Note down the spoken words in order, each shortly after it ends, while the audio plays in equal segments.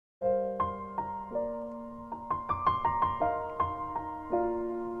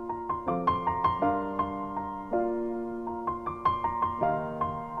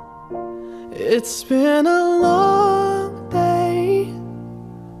It's been a long day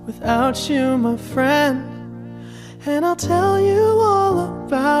without you, my friend, and I'll tell you all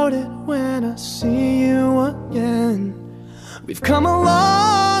about it when I see you again. We've come a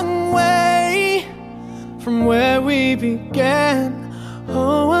long way from where we began.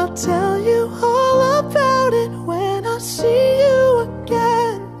 Oh, I'll tell you all about it when I see you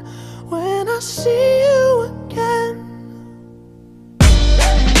again. When I see you again.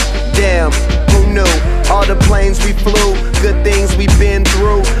 Damn, who knew? All the planes we flew, good things we've been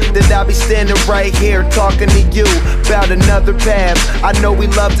through, that I'll be standing right here talking to you about another path. I know we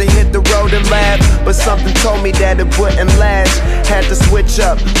love to hit the road and laugh, but something told me that it wouldn't last. Had to switch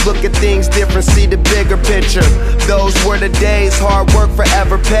up, look at things different, see the bigger picture. Those were the days, hard work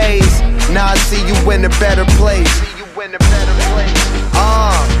forever pays. Now I see you in a better place.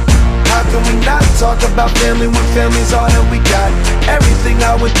 How can we not talk about family when family's all that we got? Everything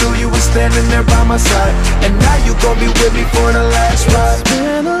I went through, you were standing there by my side, and now you gon' be with me for the last ride. It's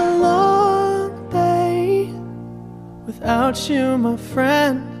been a long day without you, my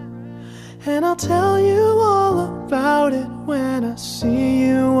friend, and I'll tell you all about it when I see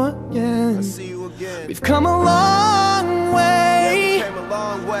you again. We've come a long way,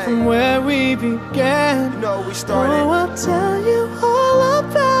 from where we began. You know we started. Oh, I'll tell you all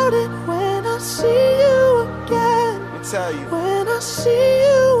about it when I see you again. Let me tell you. When I see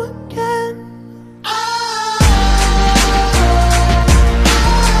you again.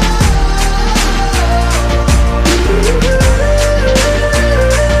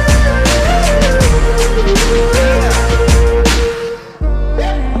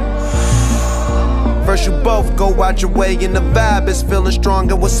 First you both go out your way and the vibe is feeling strong,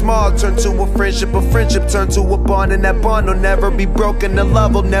 and what's small turn to a friendship turn to a bond, and that bond will never be broken, the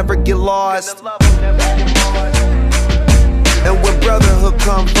love will never get lost. And when brotherhood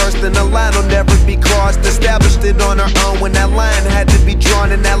come first, then the line will never be crossed. Established it on our own when that line had to be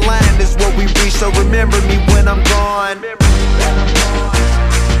drawn, and that line is what we reach, so remember me when I'm gone.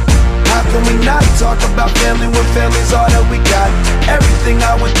 How can we not talk about family when family's all that we got? Everything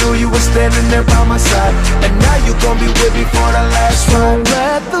I went through, you were standing there by my side, and now you gon' be with me for the last ride. So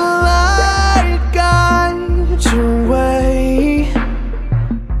let the light guide your way,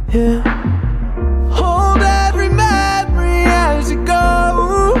 yeah. Hold every memory as you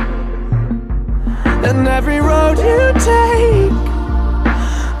go, and every road you take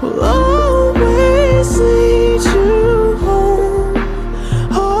will always lead you home.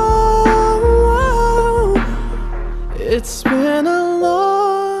 It's been a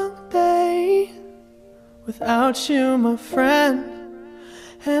long day without you, my friend,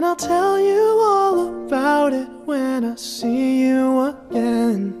 and I'll tell you all about it when I see you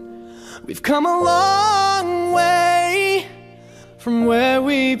again. We've come a long way from where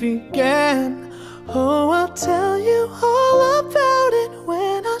we began. Oh, I'll tell you all about it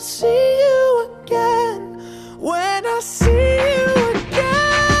when I see you again. When I see you again.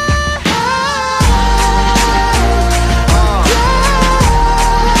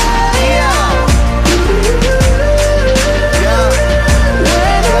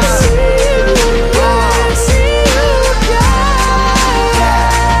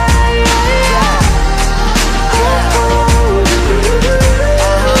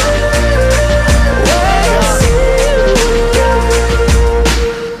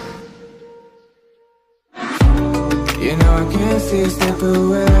 You know I can't see a step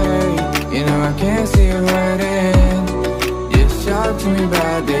away. You know I can't see it right in. You talk to me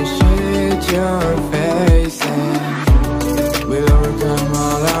about this shit, yo.